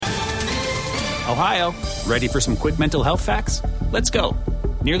Ohio, ready for some quick mental health facts? Let's go.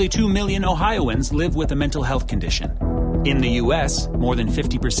 Nearly 2 million Ohioans live with a mental health condition. In the U.S., more than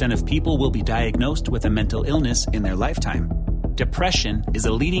 50% of people will be diagnosed with a mental illness in their lifetime. Depression is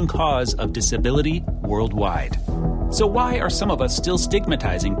a leading cause of disability worldwide. So why are some of us still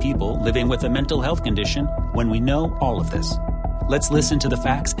stigmatizing people living with a mental health condition when we know all of this? Let's listen to the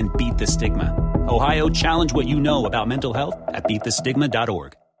facts and beat the stigma. Ohio, challenge what you know about mental health at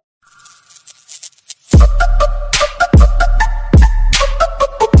beatthestigma.org.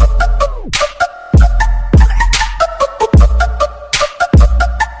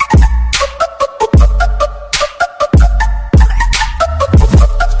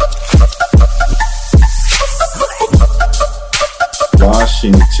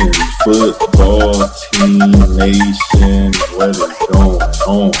 Washington football team nation, what is going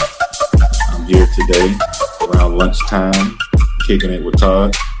on? I'm here today around lunchtime, kicking it with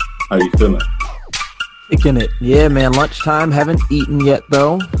Todd. How you feeling? Kicking it. Yeah, man, lunchtime. Haven't eaten yet,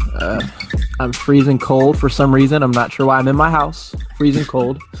 though. I'm freezing cold for some reason. I'm not sure why. I'm in my house, freezing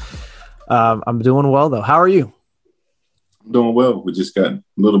cold. I'm doing well, though. How are you? I'm doing well. We just got a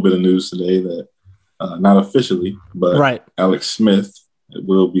little bit of news today that, not officially, but right. Alex Smith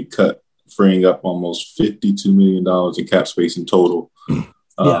will be cut, freeing up almost $52 million in cap space in total.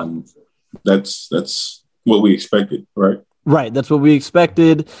 That's what we expected, right? Right. That's what we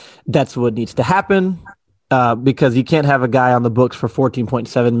expected. That's what needs to happen because you can't have a guy on the books for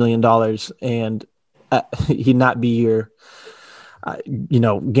 $14.7 million and he not be your,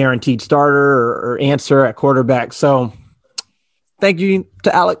 guaranteed starter or answer at quarterback. So thank you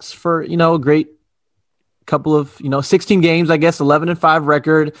to Alex for, a great couple of, 16 games, I guess, 11-5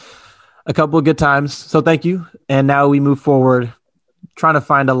 record, a couple of good times. So thank you. And now we move forward, trying to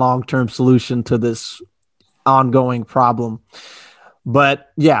find a long-term solution to this ongoing problem.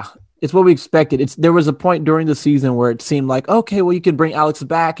 But yeah, it's what we expected. There was a point during the season where it seemed like, okay, well, you can bring Alex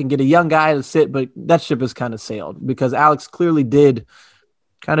back and get a young guy to sit, but that ship has kind of sailed because Alex clearly did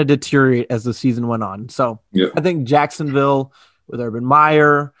kind of deteriorate as the season went on. So I think Jacksonville with Urban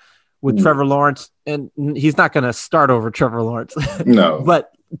Meyer, with Trevor Lawrence, and he's not going to start over Trevor Lawrence. No.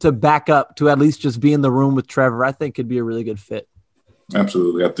 But to back up, to at least just be in the room with Trevor, I think could be a really good fit.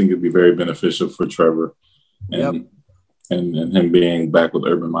 Absolutely. I think it'd be very beneficial for Trevor. And him being back with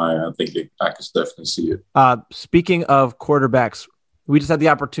Urban Meyer, I think I can definitely see it. Speaking of quarterbacks, we just had the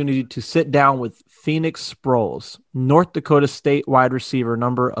opportunity to sit down with Phoenix Sproles, North Dakota State wide receiver,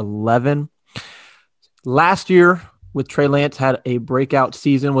 number 11. Last year, with Trey Lance, had a breakout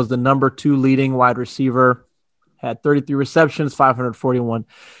season, was the number 2 leading wide receiver, had 33 receptions, 541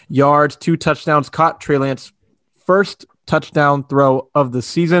 yards, 2 touchdowns, caught Trey Lance's first touchdown throw of the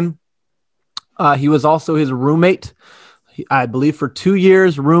season. He was also his roommate, I believe, for 2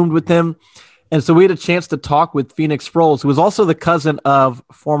 years, roomed with him. And so we had a chance to talk with Phoenix Sproles, who was also the cousin of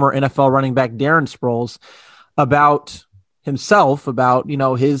former NFL running back Darren Sproles, about himself, about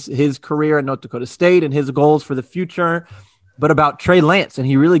his career at North Dakota State and his goals for the future, but about Trey Lance, and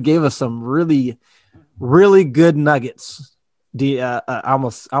he really gave us some really, really good nuggets. I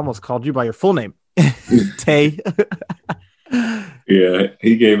almost called you by your full name, Tay. Yeah,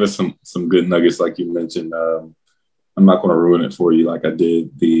 he gave us some good nuggets, like you mentioned. I'm not going to ruin it for you, like I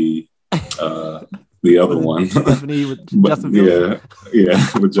did the other one. Stephanie with Justin Fields.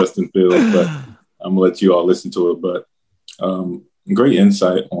 Yeah, with Justin Fields. But I'm gonna let you all listen to it. But great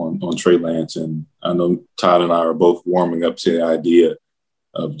insight on Trey Lance. And I know Todd and I are both warming up to the idea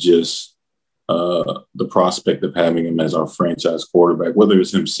of just the prospect of having him as our franchise quarterback, whether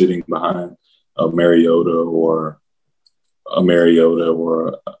it's him sitting behind a Mariota or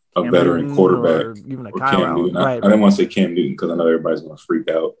a veteran Newton, quarterback. or even a or Kyle Cam Newton. Right. I didn't want to say Cam Newton because I know everybody's going to freak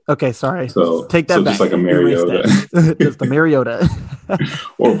out. Okay, sorry. So take that back. Just like a Mariota. Just a Mariota.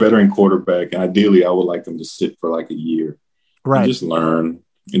 Or a veteran quarterback. And ideally, I would like them to sit for like a year. Right. And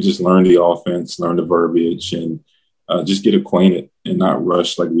just learn the offense, learn the verbiage, and just get acquainted and not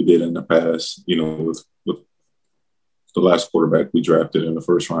rush like we did in the past, with the last quarterback we drafted in the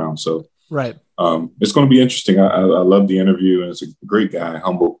first round. So right. It's going to be interesting. I love the interview, and it's a great guy,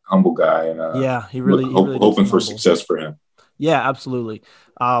 humble guy, and he really hoping for success for him. Yeah, absolutely.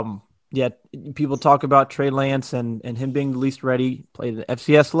 People talk about Trey Lance and him being the least ready. Played at the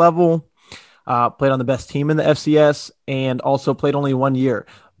FCS level, played on the best team in the FCS, and also played only 1 year.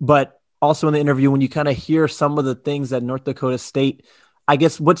 But also in the interview, when you kind of hear some of the things that North Dakota State, I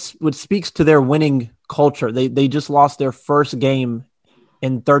guess what speaks to their winning culture. They just lost their first game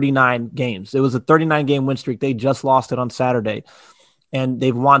in 39 games. It was a 39-game win streak. They just lost it on Saturday. And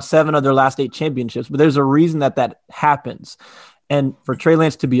they've won 7 of their last 8 championships. But there's a reason that happens. And for Trey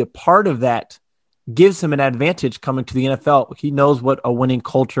Lance to be a part of that, gives him an advantage coming to the NFL. He knows what a winning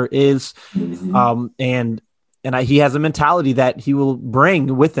culture is. Mm-hmm. He has a mentality that he will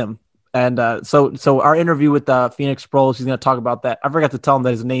bring with him. And so our interview with Phoenix Sproles, he's going to talk about that. I forgot to tell him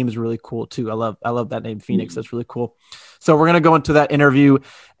that his name is really cool too. I love that name, Phoenix. That's really cool. So we're going to go into that interview.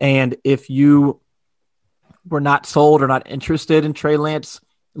 And if you were not sold or not interested in Trey Lance,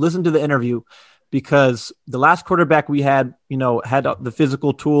 listen to the interview, because the last quarterback we had, had the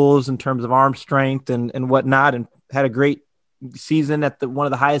physical tools in terms of arm strength and whatnot, and had a great season at one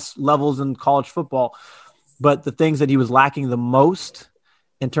of the highest levels in college football. But the things that he was lacking the most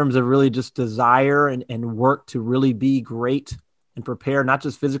in terms of really just desire and work to really be great and prepare, not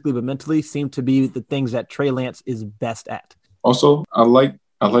just physically, but mentally, seem to be the things that Trey Lance is best at. Also, I like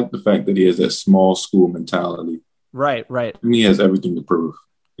the fact that he has that small school mentality. Right. And he has everything to prove.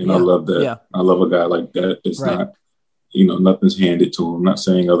 I love that. Yeah. I love a guy like that. It's not, nothing's handed to him. I'm not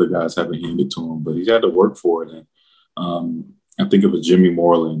saying other guys haven't handed to him, but he's had to work for it. And I think of a Jimmy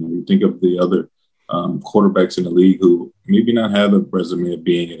Moreland, and you think of the other quarterbacks in the league who maybe not have a resume of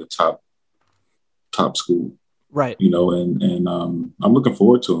being at a top school, right? And I'm looking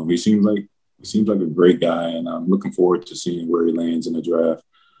forward to him. He seems like a great guy, and I'm looking forward to seeing where he lands in the draft.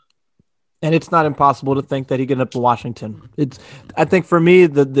 And it's not impossible to think that he could end up in Washington. I think for me,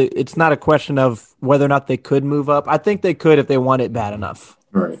 it's not a question of whether or not they could move up. I think they could if they want it bad enough.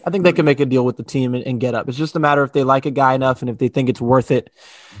 Right. I think they can make a deal with the team and get up. It's just a matter if they like a guy enough and if they think it's worth it.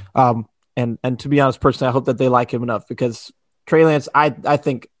 And to be honest, personally, I hope that they like him enough, because Trey Lance, I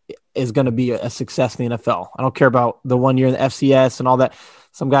think, is going to be a success in the NFL. I don't care about the 1 year in the FCS and all that.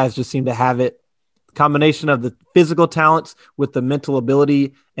 Some guys just seem to have it. Combination of the physical talents with the mental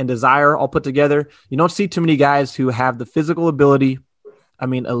ability and desire all put together. You don't see too many guys who have the physical ability,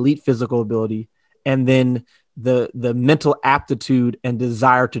 elite physical ability, and then the mental aptitude and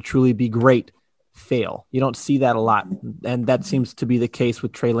desire to truly be great fail. You don't see that a lot. And that seems to be the case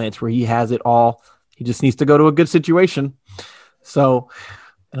with Trey Lance, where he has it all. He just needs to go to a good situation. So,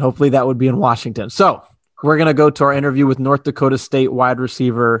 and hopefully that would be in Washington. So we're going to go to our interview with North Dakota State wide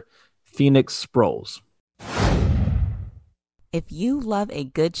receiver Phoenix Sproles. If you love a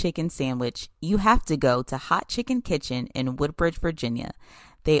good chicken sandwich, you have to go to Hot Chicken Kitchen in Woodbridge, Virginia.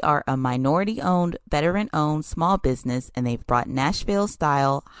 They are a minority-owned, veteran-owned small business, and they've brought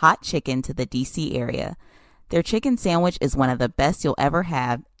Nashville-style hot chicken to the D.C. area. Their chicken sandwich is one of the best you'll ever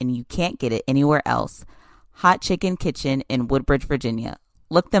have, and you can't get it anywhere else. Hot Chicken Kitchen in Woodbridge, Virginia.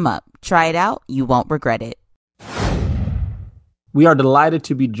 Look them up. Try it out. You won't regret it. We are delighted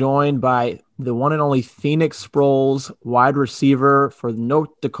to be joined by the one and only Phoenix Sproles, wide receiver for North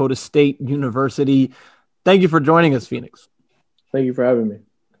Dakota State University. Thank you for joining us, Phoenix. Thank you for having me.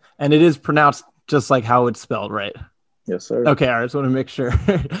 And it is pronounced just like how it's spelled, right? Yes, sir. Okay, all right. Just want to make sure.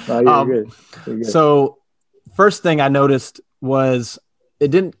 You're good. So first thing I noticed was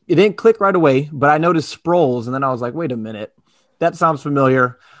it didn't click right away, but I noticed Sproles, and then I was like, wait a minute, that sounds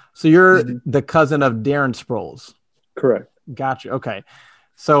familiar. So you're the cousin of Darren Sproles. Correct. Gotcha. Okay.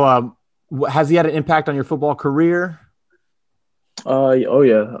 So has he had an impact on your football career? Oh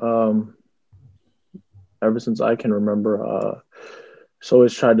yeah. Ever since I can remember, so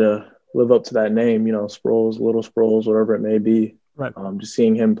always tried to live up to that name, Sproles, Little Sproles, whatever it may be. Right. Just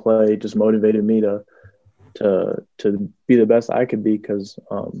seeing him play just motivated me to be the best I could be, because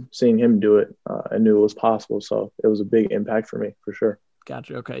seeing him do it, I knew it was possible. So it was a big impact for me, for sure.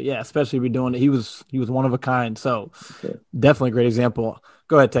 Gotcha. Okay. Yeah. Especially if you're doing it. He was one of a kind. So definitely a great example.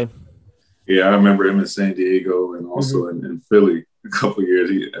 Go ahead, Tay. Yeah. I remember him in San Diego and also in Philly a couple of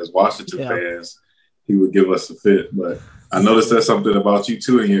years. As Washington fans, he would give us a fit, but I noticed that's something about you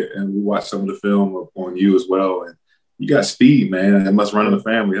too. And we watched some of the film on you as well. And you got speed, man. It must run in the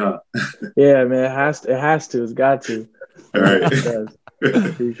family, huh? Yeah, man. It has to. It's got to. All right.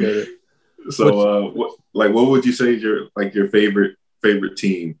 Appreciate it. So what would you say is your favorite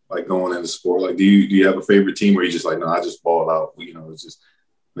team, like going into sport? Like, do you have a favorite team where you just like, no, I just ball out, it's just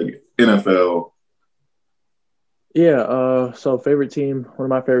like NFL? Yeah. So favorite team, one of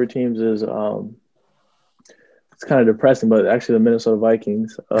my favorite teams is, it's kind of depressing, but actually the Minnesota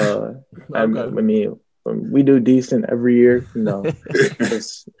Vikings. Okay. I mean, we do decent every year, we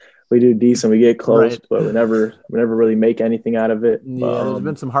do decent, we get close, right, but we never really make anything out of it. Yeah. There's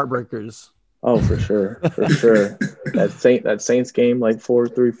been some heartbreakers. Oh, for sure. That Saints game like 4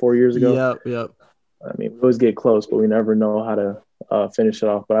 years ago. Yep. I mean, we always get close, but we never know how to finish it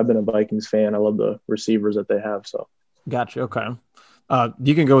off. But I've been a Vikings fan. I love the receivers that they have. So, gotcha. Okay,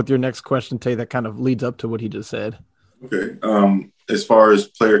 you can go with your next question, Tay. That kind of leads up to what he just said. Okay. As far as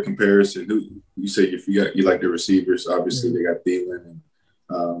player comparison, who you say you like the receivers? Obviously, they got Thielen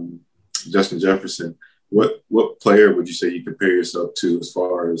and Justin Jefferson. What player would you say you compare yourself to as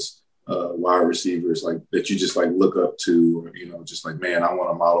far as wide receivers like that you just like look up to, or, just like, man, I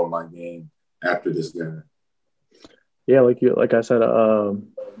want to model my game after this guy? Yeah, like I said,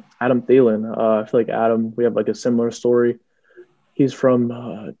 Adam Thielen. I feel like Adam, we have like a similar story. He's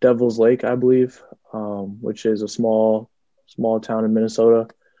from Devil's Lake, I believe, which is a small town in Minnesota.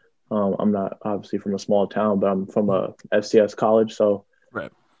 I'm not obviously from a small town, but I'm from a FCS college, so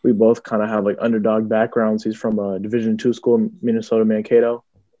right. We both kind of have like underdog backgrounds. He's from a Division II school in Minnesota, Mankato,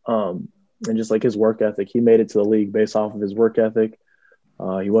 and just like his work ethic, he made it to the league based off of his work ethic.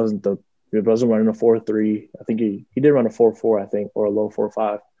 He wasn't running a 4.3. I think he did run a 4.4, I think, or a low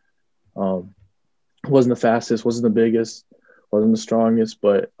 4.5. Wasn't the fastest, wasn't the biggest, wasn't the strongest,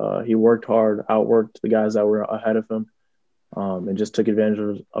 but he worked hard, outworked the guys that were ahead of him, and just took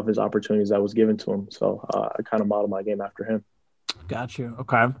advantage of his opportunities that was given to him. So I kind of modeled my game after him. Got you.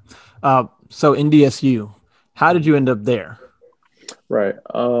 Okay. So NDSU, how did you end up there? Right.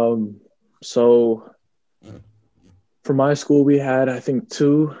 So for my school, we had, I think,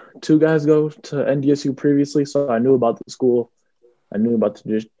 two guys go to NDSU previously. So I knew about the school. I knew about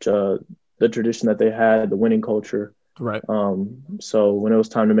the tradition that they had, the winning culture. Right. So when it was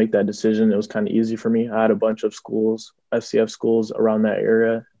time to make that decision, it was kind of easy for me. I had a bunch of schools, FCF schools around that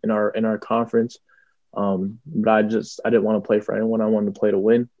area in our conference. But I didn't want to play for anyone. I wanted to play to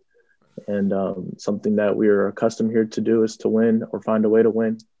win. And something that we are accustomed here to do is to win or find a way to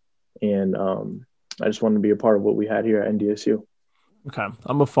win. And I just wanted to be a part of what we had here at NDSU. Okay. I'm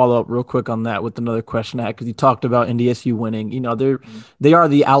going to follow up real quick on that with another question I had, because you talked about NDSU winning. They are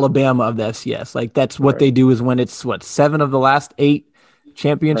the Alabama of the FCS. Like, that's what they do, is when it's 7 of the last 8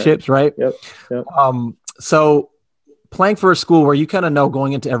 championships, right? Yep. So playing for a school where you kind of know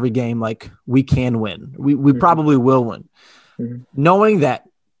going into every game, like, we can win. We probably will win. Mm-hmm. Knowing that,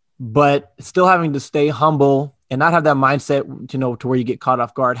 but still having to stay humble and not have that mindset, to where you get caught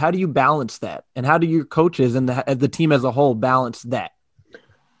off guard. How do you balance that? And how do your coaches and the team as a whole balance that?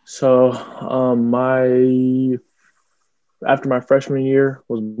 So after my freshman year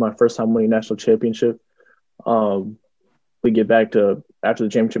was my first time winning national championship. After the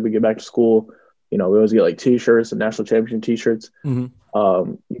championship, we get back to school. We always get like T-shirts and national championship T-shirts. Mm-hmm.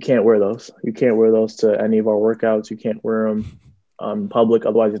 You can't wear those. You can't wear those to any of our workouts. You can't wear them in public.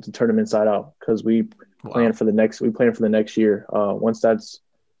 Otherwise, you have to turn them inside out, because we plan for the next year.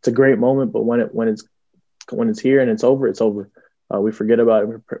 It's a great moment, but when it's here and it's over, it's over. We forget about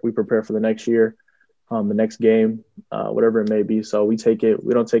it. We prepare for the next year, the next game, whatever it may be. So we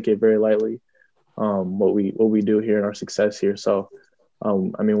don't take it very lightly. What we do here and our success here. So,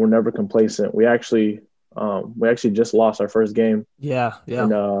 we're never complacent. We actually just lost our first game. Yeah. In,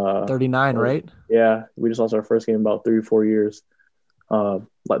 39, right? Yeah. We just lost our first game in about 3 or 4 years,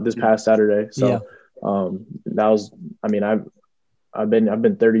 like this past Saturday. So, yeah. That was, I've been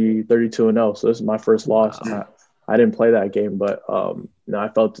 32-0. So this is my first loss. Wow. I didn't play that game, but, I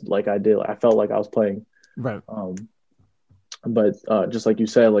felt like I did. I felt like I was playing. Right. But just like you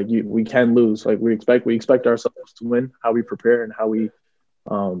said, like we can lose. Like we expect ourselves to win, how we prepare and how we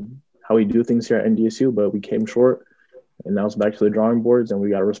do things here at NDSU, but we came short, and now it's back to the drawing boards, and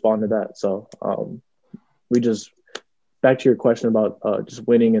we got to respond to that. So back to your question about just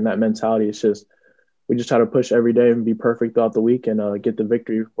winning and that mentality. It's just, we just try to push every day and be perfect throughout the week and get the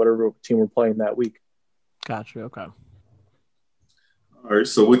victory, whatever team we're playing that week. Gotcha. Okay. All right.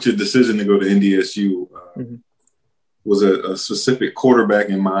 So with your decision to go to NDSU, was a specific quarterback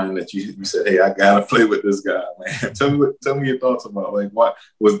in mind that you said, hey, I got to play with this guy, man? Tell me your thoughts about, like,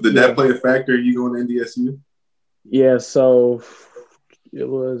 did that play a factor in you going to NDSU? Yeah. So it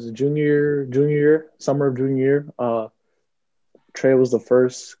was junior year, summer of junior year. Trey was the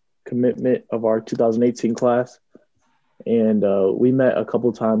first commitment of our 2018 class. And we met a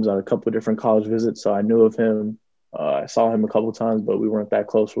couple times at a couple of different college visits. So I knew of him. I saw him a couple times, but we weren't that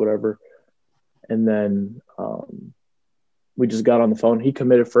close or whatever. And then we just got on the phone. He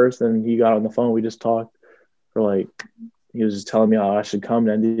committed first, and he got on the phone. We just talked for he was just telling me, I should come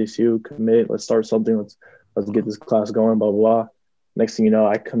to NDSU, commit. Let's start something. Let's get this class going, blah, blah, blah. Next thing you know,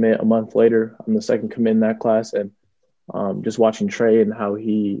 I commit a month later. I'm the second commit in that class. And just watching Trey and how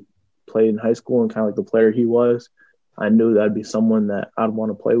he played in high school and kind of like the player he was, I knew that'd be someone that I'd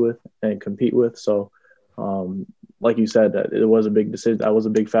want to play with and compete with. So, like you said, that it was a big decision. That was a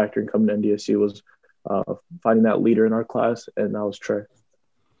big factor in coming to NDSU, was finding that leader in our class, and that was Trey.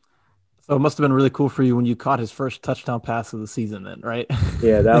 So it must have been really cool for you when you caught his first touchdown pass of the season then, right?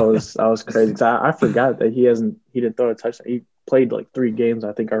 Yeah, that was crazy. I forgot that he didn't throw a touchdown. He played like 3 games,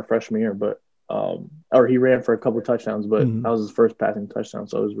 I think, our freshman year, but or he ran for a couple of touchdowns, but that was his first passing touchdown.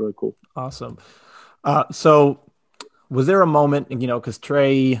 So it was really cool. Awesome. So was there a moment, because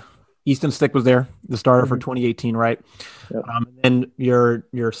Trey Easton Stick was there, the starter for 2018, right? Yep. And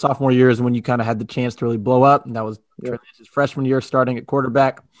your sophomore year is when you kind of had the chance to really blow up, and that was Trey Lance's freshman year starting at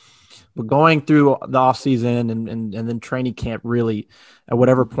quarterback. But going through the offseason and then training camp, really, at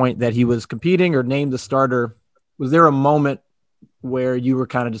whatever point that he was competing or named the starter, was there a moment where you were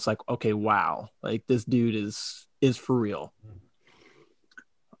kind of just like, okay, wow, like this dude is for real?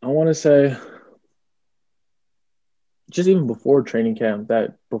 I want to say just even before training camp,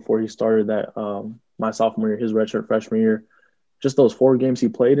 before he started my sophomore year, his redshirt freshman year, just those 4 games he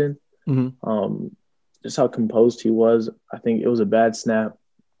played in, just how composed he was. I think it was a bad snap.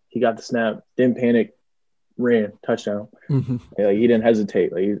 He got the snap, didn't panic, ran, touchdown. Like, he didn't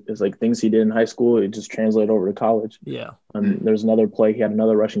hesitate. Like, it's like things he did in high school, it just translated over to college. Yeah. There's another play. He had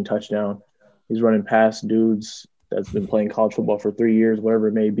another rushing touchdown. He's running past dudes that's been playing college football for 3 years, whatever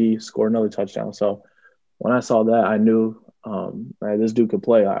it may be, scored another touchdown. So when I saw that, I knew this dude could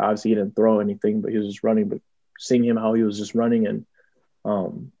play. Obviously, he didn't throw anything, but he was just running. But seeing him, how he was just running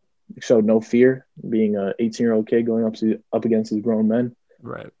and showed no fear, being an 18-year-old kid going up against these grown men.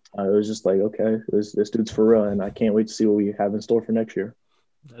 Right. It was just like, okay, this dude's for real, and I can't wait to see what we have in store for next year.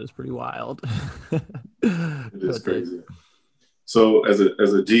 That is pretty wild. It is crazy. So as a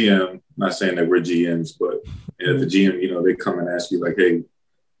GM, not saying that we're GMs, but as a GM, they come and ask you like, hey,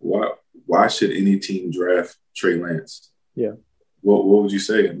 why should any team draft Trey Lance? Yeah. What would you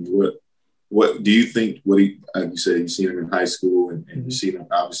say? I mean, what do you think? Like you said, you've seen him in high school, and you've seen him.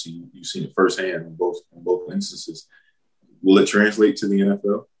 Obviously, you've seen it firsthand in both instances. Will it translate to the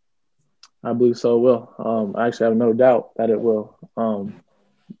NFL? I believe so. It will. I actually have no doubt that it will.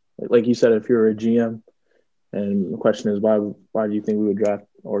 Like you said, if you're a GM, and the question is why do you think we would draft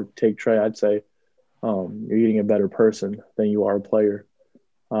or take Trey? I'd say you're getting a better person than you are a player.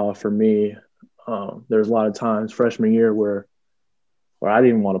 For me, there's a lot of times freshman year where I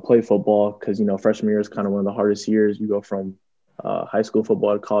didn't want to play football because, freshman year is kind of one of the hardest years. You go from high school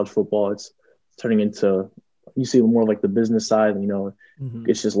football to college football. It's turning into – you see more like the business side,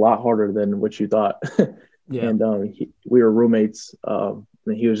 it's just a lot harder than what you thought. Yeah. And we were roommates, and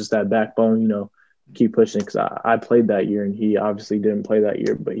he was just that backbone, keep pushing, because I played that year and he obviously didn't play that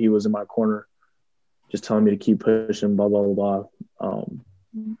year, but he was in my corner just telling me to keep pushing, blah, blah, blah, blah.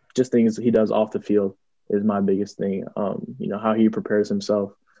 Just things he does off the field is my biggest thing. How he prepares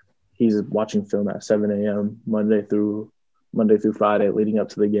himself. He's watching film at 7 a.m. Monday through Friday leading up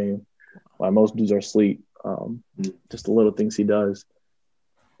to the game, while most dudes are asleep. Just the little things he does,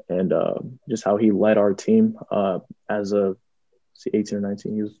 and just how he led our team as 18 or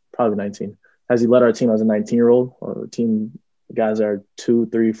 19. He was probably 19. As he led our team as a 19-year-old, or team guys that are 2,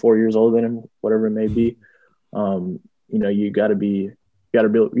 3, 4 years older than him, whatever it may be. You got to be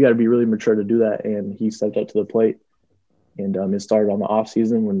really mature to do that, and he stepped up to the plate. And it started on the off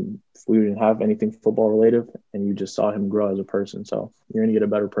season when we didn't have anything football related, and you just saw him grow as a person. So you're going to get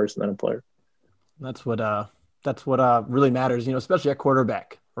a better person than a player. That's what really matters, especially at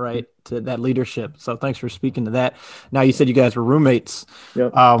quarterback, right? To that leadership. So thanks for speaking to that. Now, you said you guys were roommates.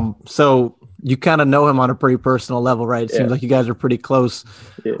 Yep. So you kind of know him on a pretty personal level, right? It seems like you guys are pretty close.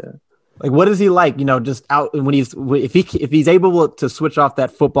 Yeah. Like, what is he like, just out when if he's able to switch off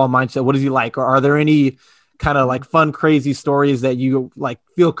that football mindset, what is he like? Or are there any kind of like fun, crazy stories that you like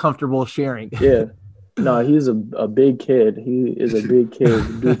feel comfortable sharing? Yeah. No, he's a big kid. He is a big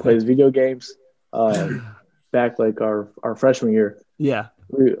kid. Dude plays video games. Back like our freshman year. Yeah.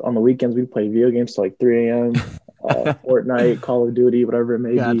 On the weekends, we'd play video games till like 3 a.m. Fortnite, Call of Duty, whatever it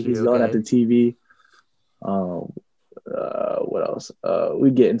may be. He's yelling at the TV. What else?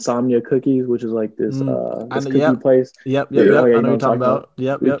 We get Insomnia cookies, which is like this cookie place. Yep. I know what you're talking about. We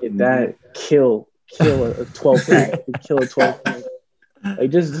get that. Kill a 12-pack. Kill a 12-pack. Like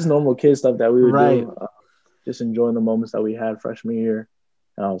just normal kid stuff that we would do. Just enjoying the moments that we had freshman year.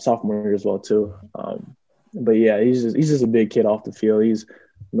 Sophomore year as well too. But yeah, he's just a big kid off the field. He's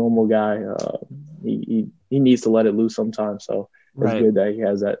a normal guy. He needs to let it loose sometimes. So it's good that he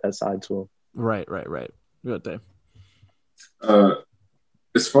has that side to him. Right. Good day.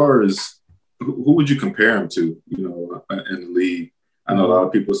 As far as who would you compare him to, in the league? I know a lot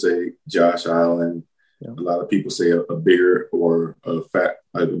of people say Josh Allen. Yeah. A lot of people say a bigger or a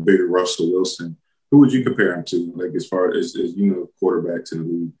bigger Russell Wilson. Who would you compare him to, like as far as quarterbacks in the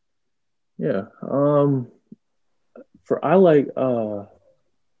league? Yeah,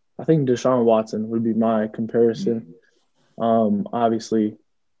 I think Deshaun Watson would be my comparison. Obviously,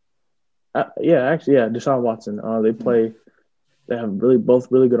 Deshaun Watson. They they have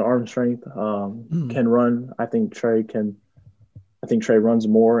both really good arm strength. Can run. I think Trey runs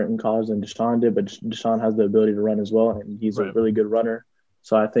more in college than Deshaun did, but Deshaun has the ability to run as well, and he's a really good runner.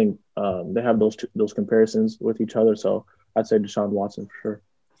 So I think they have those comparisons with each other. So I'd say Deshaun Watson for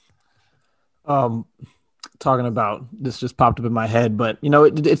sure. Talking about this just popped up in my head, but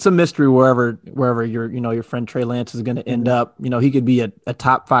it's a mystery wherever your friend Trey Lance is going to end up. He could be a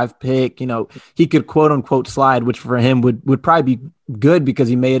top 5 pick. He could quote unquote slide, which for him would probably be good because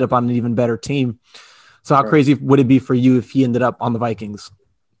he made it up on an even better team. So how crazy would it be for you if he ended up on the Vikings?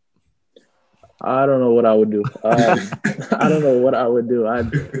 I don't know what I would do. I don't know what I would do. I'm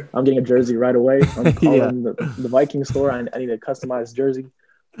getting a jersey right away. I'm calling the Viking store. I need a customized jersey.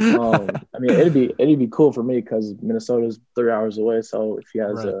 I mean, it'd be cool for me because Minnesota's 3 hours away. So if he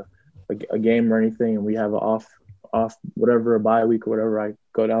has a game or anything, and we have an off whatever, a bye week or whatever, I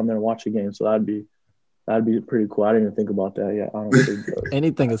go down there and watch a game. So that'd be pretty cool. I didn't even think about that yet. Honestly,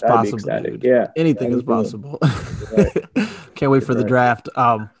 anything is possible. Dude. Yeah, anything is possible. Can't wait for the draft.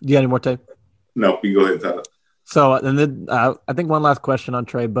 Do you got any more tape? No, you go ahead, Tyler. So, and then I think one last question on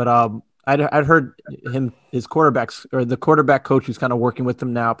Trey, but I'd heard his quarterbacks or the quarterback coach who's kind of working with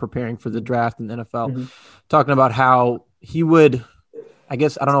him now, preparing for the draft in the NFL, talking about how he would, I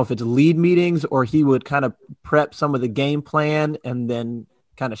guess, I don't know if it's lead meetings or he would kind of prep some of the game plan and then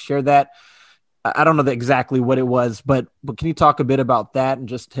kind of share that. I don't know exactly what it was, but can you talk a bit about that and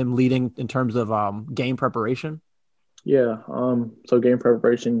just him leading in terms of game preparation? Yeah. So game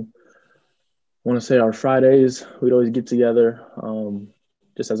preparation, I want to say our Fridays, we'd always get together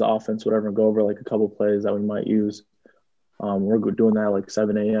just as an offense, whatever, and go over like a couple plays that we might use. We're doing that like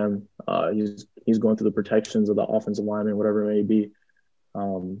 7 a.m. He's going through the protections of the offensive lineman, whatever it may be,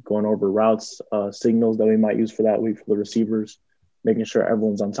 going over routes, signals that we might use for that week for the receivers, making sure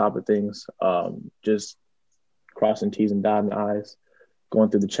everyone's on top of things, just crossing T's and dotting I's,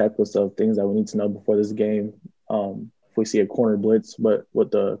 going through the checklist of things that we need to know before this game. If we see a corner blitz, what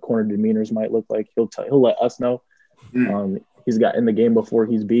the corner demeanors might look like, he'll let us know. He's got in the game before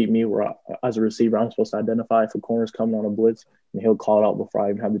he's beat me, where as a receiver, I'm supposed to identify if a corner's coming on a blitz, and he'll call it out before I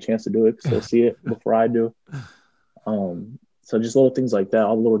even have the chance to do it, because he'll see it before I do. So just little things like that,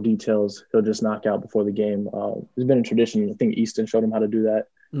 all the little details, he'll just knock out before the game. It's been a tradition. I think Easton showed him how to do that.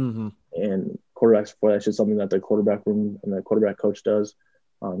 And quarterbacks before that's just something that the quarterback room and the quarterback coach does.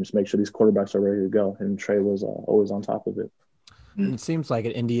 Just make sure these quarterbacks are ready to go. And Trey was always on top of it. It seems like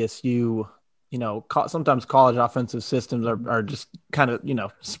at NDSU, sometimes college offensive systems are just kind of,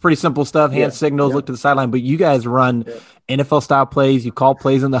 it's pretty simple stuff, hand signals, look to the sideline, but you guys run NFL style plays. You call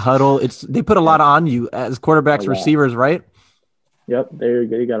plays in the huddle. They put a lot on you as quarterbacks, receivers, right? Yep.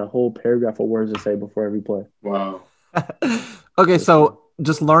 They got a whole paragraph of words to say before every play. Wow. Okay. So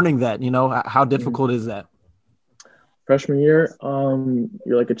just learning that, how difficult is that? Freshman year,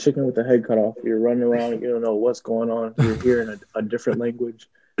 you're like a chicken with the head cut off. You're running around. You don't know what's going on. You're hearing a different language.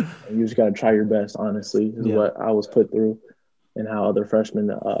 And you just got to try your best, honestly, is what I was put through and how other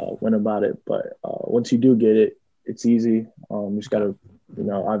freshmen went about it. But once you do get it, it's easy. You just got to,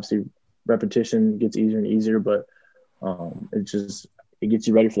 obviously repetition gets easier and easier, but it gets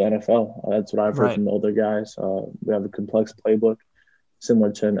you ready for the NFL. That's what I've heard from the older guys. We have a complex playbook,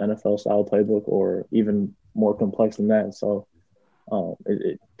 similar to an NFL-style playbook or even more complex than that. So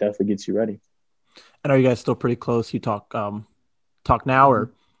it definitely gets you ready. And are you guys still pretty close? You talk now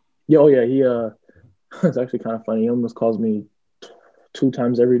or? Yeah, oh yeah. He it's actually kind of funny. He almost calls me 2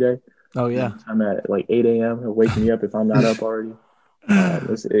 times every day. Oh yeah. I'm at like 8 a.m. He'll wake me up if I'm not up already.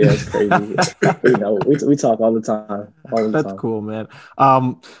 It's crazy. We talk all the time. That's cool, man.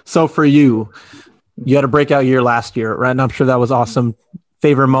 So for you had a breakout year last year, right? And I'm sure that was awesome.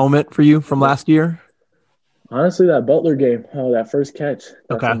 Favorite moment for you from last year? Honestly, that Butler game, that first catch,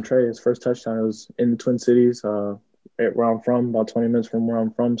 from Trey, his first touchdown. It was in the Twin Cities, where I'm from, about 20 minutes from where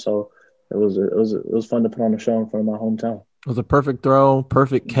I'm from. So it was fun to put on a show in front of my hometown. It was a perfect throw,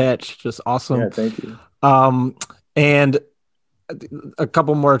 perfect catch, just awesome. Yeah, thank you. And a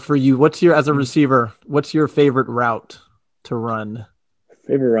couple more for you. As a receiver, what's your favorite route to run?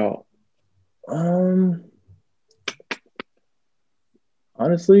 Favorite route?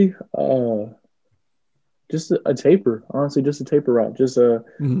 Honestly, just a taper. Honestly, just a taper route. Just a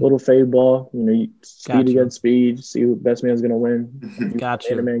little fade ball. Speed against speed. See who best man's going to win.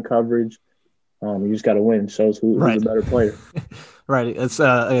 Gotcha. Man coverage. You just got to win. Shows who's the better player. Right. It's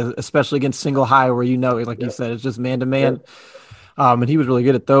especially against single high where you said, it's just man to man. And he was really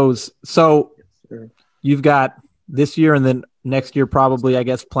good at those. So you've got this year and then next year probably, I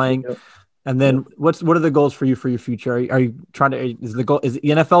guess, playing. Yep. And then what are the goals for you for your future? Are you trying to – is the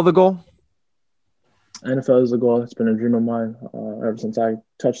NFL the goal? NFL is a goal. It's been a dream of mine ever since I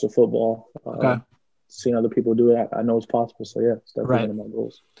touched the football. Seeing other people do it, I know it's possible. So, yeah, it's definitely one of my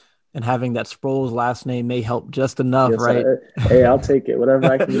goals. And having that Sproles last name may help just enough, right? Hey, I'll take it.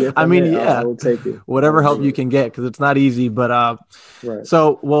 Whatever I can get. I will take it. Whatever help you can get, because it's not easy. But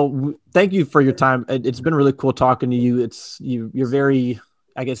So, well, thank you for your time. It's been really cool talking to you. You're very,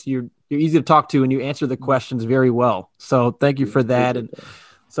 I guess you're easy to talk to, and you answer the questions very well. So, thank you for that. And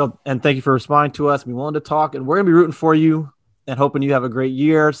thank you for responding to us. Be willing to talk, and we're gonna be rooting for you and hoping you have a great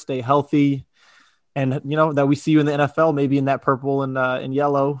year. Stay healthy, and that we see you in the NFL, maybe in that purple and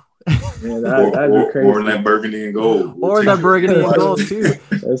yellow. Yeah, that'd be crazy. Or in that burgundy and gold. Or that burgundy and gold too.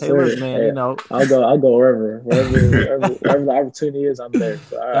 Look, man, I'll go wherever the opportunity is, I'm there.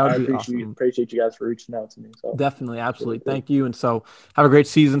 So I appreciate you guys for reaching out to me. So definitely, absolutely, thank you. And so have a great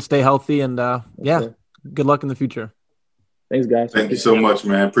season, stay healthy, and good luck in the future. Thanks, guys. Thank you so much,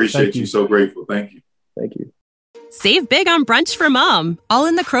 man. Appreciate you. So grateful. Thank you. Thank you. Save big on brunch for mom, all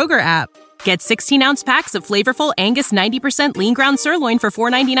in the Kroger app. Get 16-ounce packs of flavorful Angus 90% lean ground sirloin for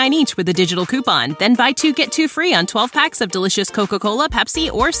 $4.99 each with a digital coupon. Then buy 2, get 2 free on 12 packs of delicious Coca-Cola,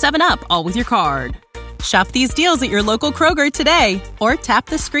 Pepsi, or 7-Up, all with your card. Shop these deals at your local Kroger today, or tap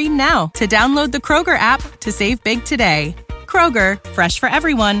the screen now to download the Kroger app to save big today. Kroger, fresh for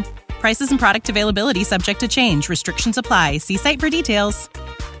everyone. Prices and product availability subject to change. Restrictions apply. See site for details.